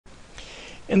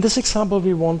In this example,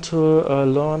 we want to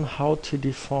learn how to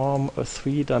deform a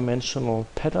three-dimensional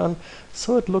pattern,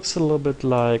 so it looks a little bit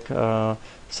like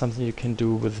something you can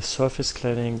do with surface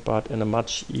cladding, but in a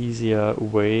much easier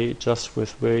way, just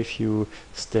with very few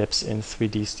steps in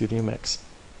 3D Studio Max.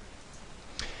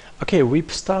 Okay, we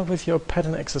start with your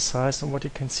pattern exercise, and what you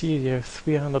can see, you have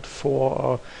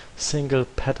 304 single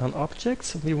pattern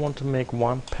objects. We want to make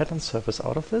one pattern surface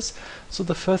out of this. So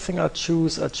the first thing I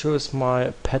choose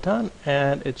my pattern,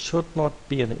 and it should not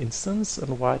be an instance,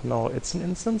 and right now it's an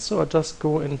instance. So I just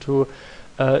go into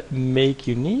make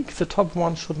unique. The top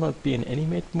one should not be in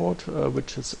animate mode,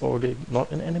 which is already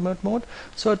not in animate mode.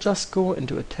 So I just go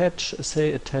into attach,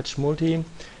 say attach multi.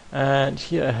 And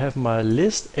here I have my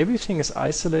list. Everything is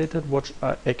isolated, what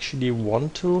I actually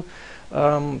want to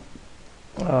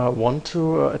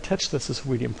attach. This is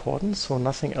really important. So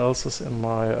nothing else is in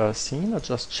my scene. I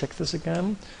just check this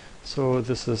again. So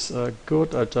this is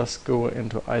good. I just go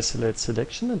into isolate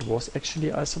selection. It was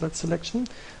actually isolate selection.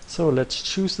 So let's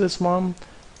choose this one,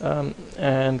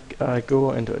 and I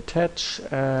go into attach,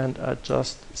 and I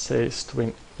just say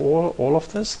string all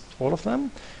of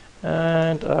them.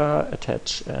 And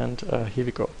attach, and here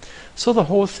we go. So the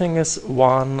whole thing is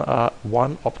one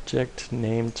object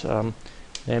named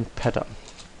pattern.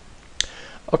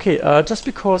 Okay, just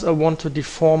because I want to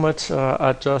deform it,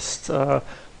 I just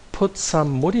put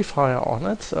some modifier on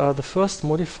it. The first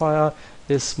modifier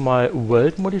is my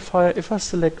weld modifier. If I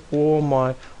select all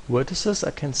my vertices,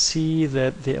 I can see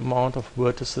that the amount of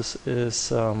vertices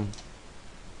is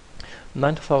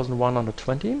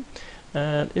 9120.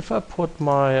 And if I put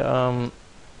my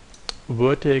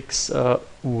vertex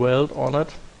weld on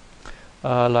it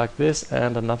like this,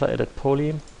 and another edit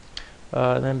poly,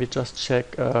 then we just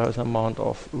check the amount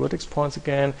of vertex points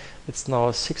again. It's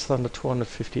now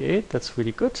 6,258. That's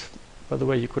really good. By the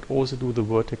way, you could also do the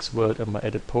vertex weld in my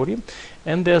edit poly.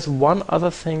 And there's one other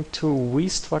thing to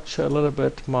restructure a little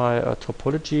bit my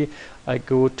topology. I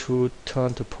go to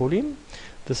turn to poly.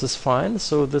 This is fine,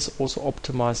 so this also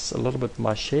optimizes a little bit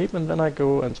my shape, and then I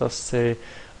go and just say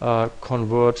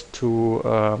convert to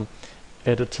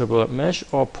editable mesh,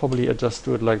 or probably I just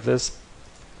do it like this.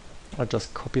 I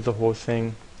just copy the whole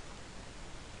thing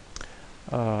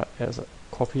as a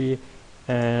copy,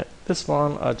 and this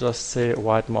one I just say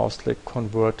right mouse click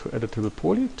convert to editable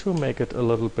poly to make it a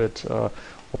little bit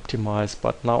optimized,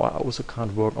 but now I also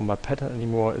can't work on my pattern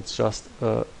anymore. It's just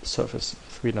a surface,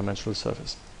 three-dimensional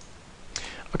surface.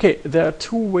 Okay, there are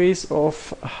two ways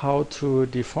of how to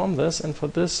deform this, and for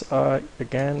this I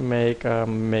again make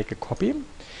a copy,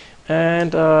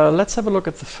 and let's have a look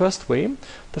at the first way.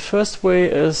 The first way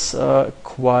is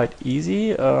quite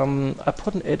easy. I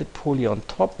put an edit poly on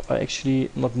top. I actually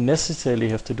not necessarily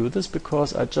have to do this,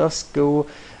 because I just go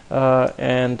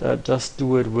and just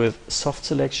do it with soft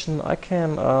selection. I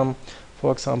can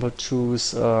for example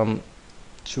choose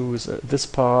this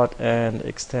part and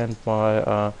extend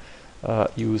my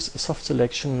use soft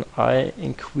selection. I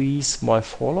increase my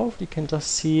falloff. You can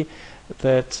just see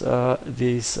that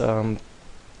this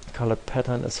colored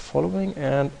pattern is following,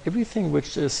 and everything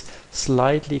which is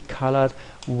slightly colored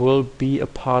will be a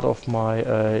part of my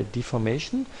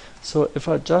deformation. So if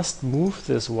I just move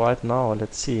this right now,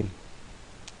 let's see.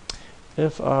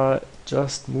 If I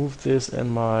just move this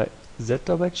in my Z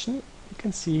direction, you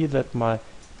can see that my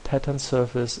pattern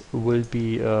surface will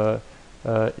be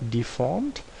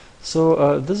deformed.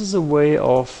 So this is a way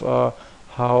of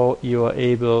how you are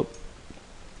able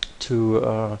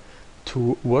to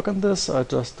work on this. I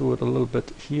just do it a little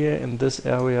bit here in this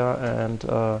area, and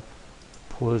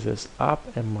pull this up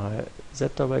in my Z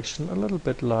direction a little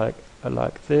bit like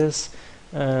this,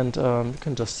 and you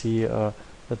can just see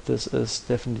that this is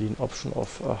definitely an option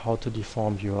of how to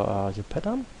deform your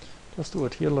pattern. Just do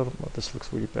it here a little bit. This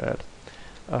looks really bad,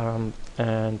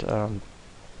 and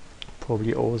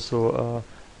probably also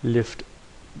lift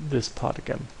this part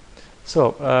again.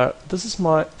 So this is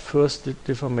my first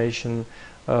deformation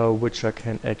which I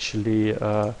can actually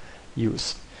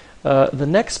use. The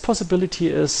next possibility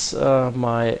is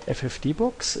my FFD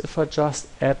box. If I just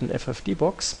add an FFD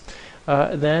box,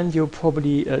 then you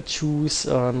probably choose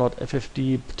not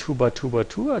FFD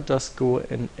 2x2x2. I just go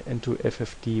into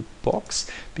FFD box,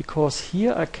 because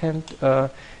here I can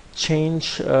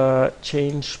change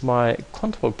my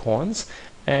control points.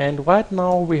 And right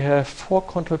now we have 4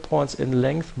 control points in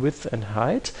length, width, and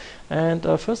height. And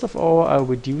first of all, I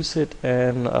reduce it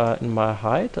in my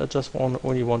height. I just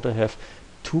only want to have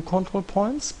 2 control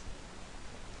points.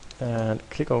 And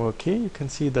click on OK. You can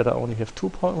see that I only have 2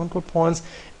 control points.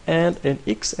 And in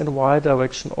X and Y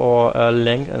direction, or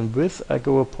length and width, I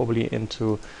go probably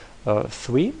into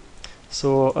 3.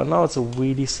 So now it's a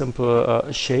really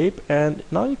simple shape, and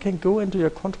now you can go into your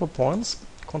control points,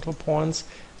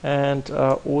 and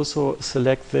also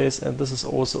select this, and this is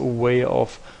also a way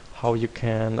of how you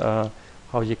can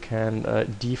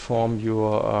deform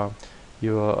your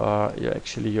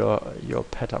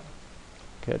pattern.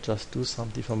 Okay, just do some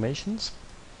deformations.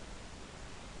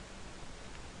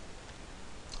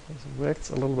 It works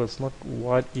a little bit. It's not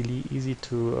quite easy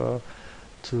to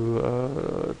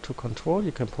control.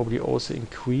 You can probably also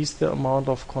increase the amount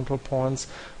of control points,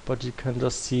 but you can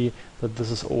just see that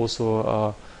this is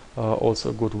also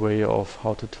a good way of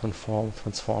how to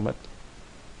transform it.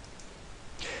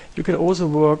 You can also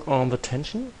work on the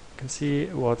tension. You can see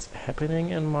what's happening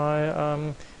in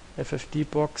my FFD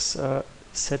box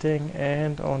setting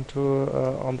and on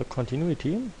the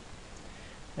continuity.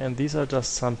 And these are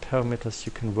just some parameters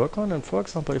you can work on. And for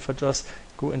example, if I just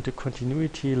go into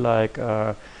continuity like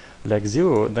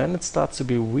 0, then it starts to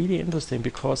be really interesting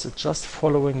because it's just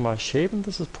following my shape, and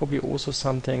this is probably also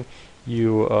something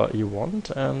you want.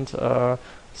 And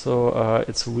so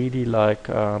it's really like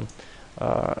a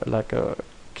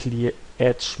clear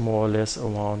edge, more or less,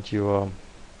 around your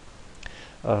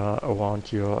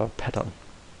pattern.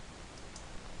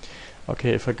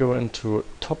 Okay, if I go into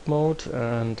top mode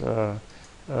and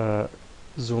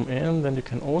zoom in, then you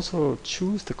can also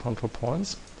choose the control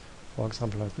points. For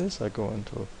example, like this, I go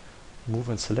into move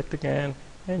and select again,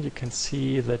 and you can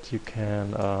see that you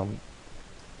can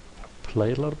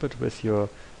play a little bit with your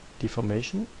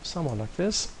deformation, somewhat like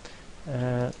this.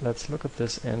 Let's look at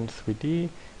this in 3D,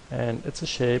 and it's a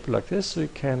shape like this, so you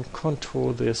can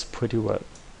control this pretty well.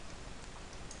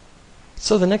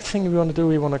 So the next thing we want to do,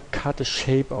 we want to cut a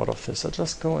shape out of this. I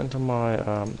just go into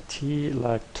my T,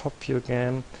 like top view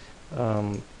again,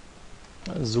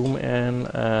 zoom in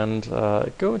and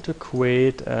go into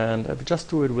create, and I just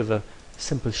do it with a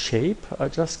simple shape. I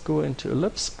just go into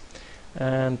ellipse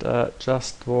and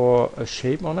just draw a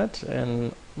shape on it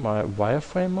in my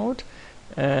wireframe mode.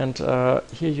 And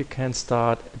here you can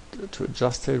start to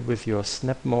adjust it with your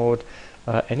snap mode.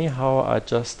 Anyhow, I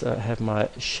just have my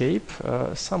shape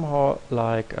somehow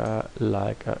like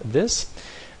this,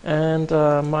 and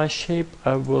my shape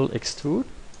I will extrude.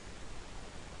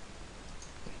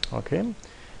 Okay,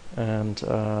 and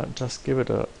just give it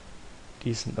a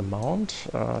decent amount.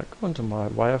 Go into my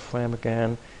wireframe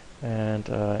again and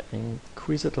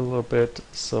increase it a little bit.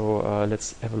 So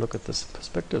let's have a look at this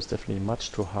perspective. It's definitely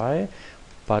much too high.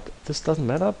 But this doesn't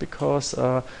matter, because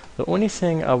the only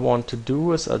thing I want to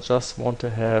do is I just want to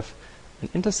have an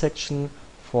intersection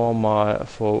for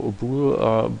a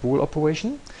bool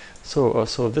operation. So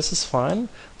so this is fine.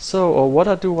 So what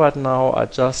I do right now, I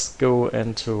just go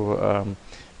into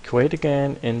create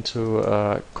again, into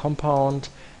compound,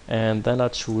 and then I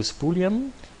choose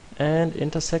Boolean and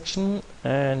intersection.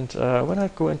 And when I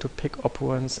go into pick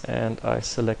operands and I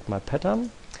select my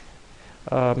pattern,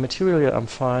 material I'm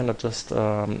fine, I just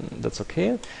that's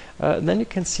okay. Then you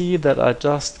can see that I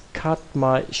just cut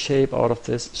my shape out of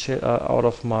this out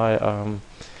of my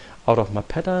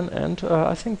pattern, and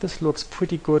I think this looks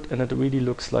pretty good, and it really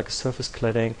looks like surface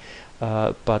cladding,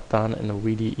 but done in a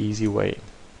really easy way.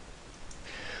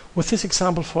 With this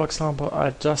example, for example, I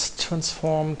just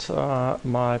transformed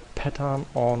my pattern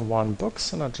on one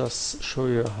box, and I'll just show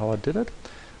you how I did it.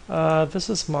 This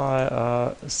is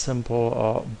my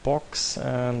simple box,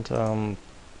 and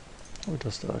we'll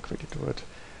just quickly do it.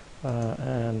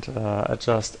 And I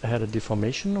just had a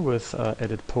deformation with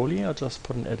edit poly. I just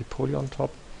put an edit poly on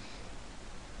top,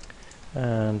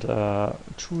 and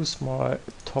choose my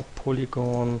top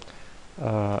polygon,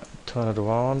 turn it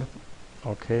around.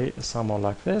 Okay, somewhere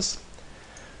like this.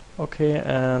 Okay,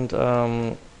 and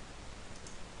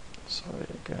sorry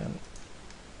again.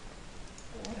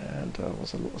 And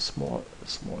was a little small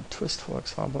twist, for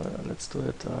example. Let's do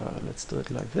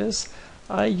it like this.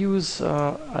 I use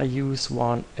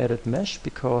one edit mesh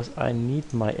because I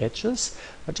need my edges.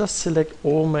 I just select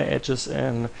all my edges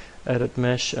in edit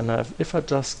mesh, and if I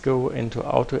just go into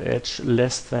auto edge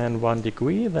less than 1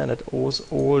 degree, then it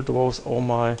all draws all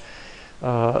my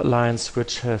lines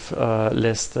which have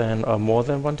less than or more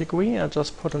than 1 degree. I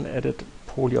just put an edit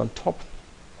poly on top,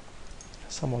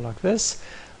 somewhere like this.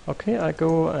 Okay, I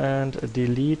go and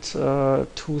delete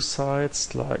 2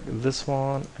 sides like this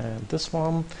one and this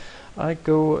one. I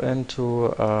go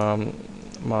into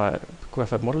my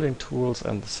graphite modeling tools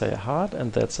and say hard,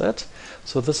 and that's it.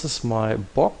 So this is my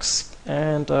box,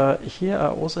 and here I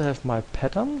also have my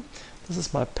pattern. This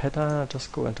is my pattern. I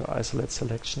just go into isolate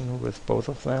selection with both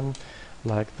of them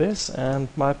like this, and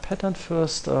my pattern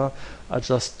first I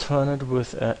just turn it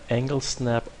with angle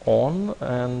snap on,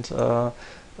 and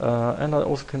and I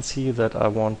also can see that I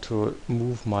want to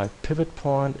move my pivot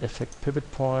point, effect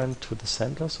pivot point to the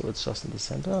center, so it's just in the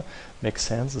center. Makes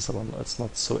sense, it's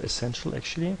not so essential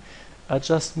actually. I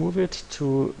just move it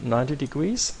to 90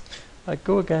 degrees. I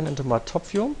go again into my top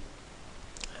view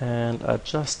and I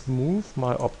just move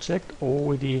my object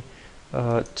already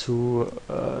to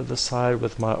the side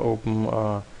with my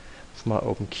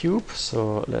open cube.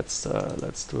 So let's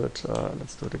do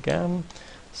it again.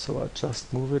 So I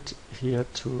just move it here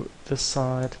to this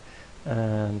side,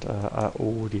 and I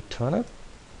already turn it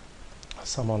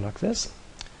somehow like this.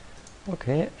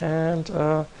 Okay, and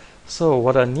so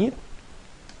what I need,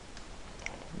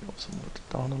 also move it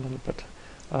down a little bit.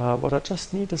 What I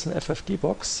just need is an FFD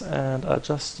box, and I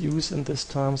just use in this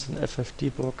terms an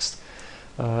FFD box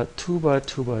 2 by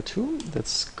 2 by 2.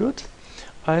 That's good.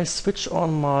 I switch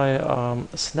on my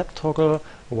snap toggle,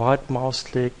 right mouse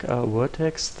click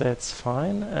vertex, that's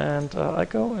fine, and I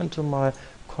go into my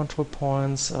control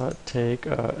points, take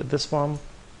this one.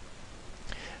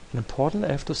 And important,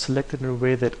 I have to select it in a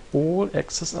way that all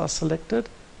axes are selected,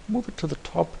 move it to the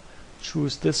top,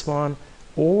 choose this one.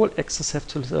 All axes have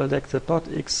to be selected,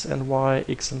 not X and Y,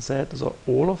 X and Z, so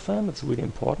all of them, it's really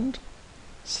important.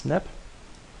 Snap,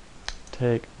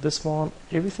 take this one,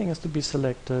 everything has to be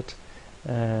selected,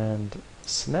 and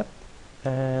snap,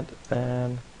 and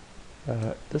then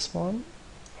this one.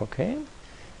 Okay,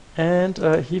 and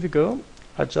here we go.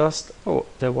 I just, oh,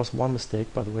 there was one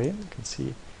mistake, by the way. You can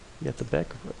see here at the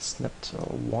back, I snapped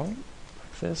one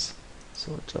like this.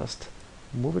 So just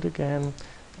move it again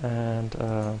and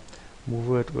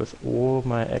move it with all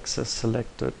my axes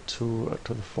selected to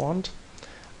the front.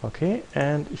 Okay,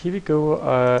 and here we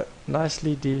go.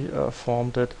 Nicely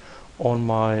deformed it on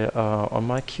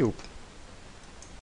my cube.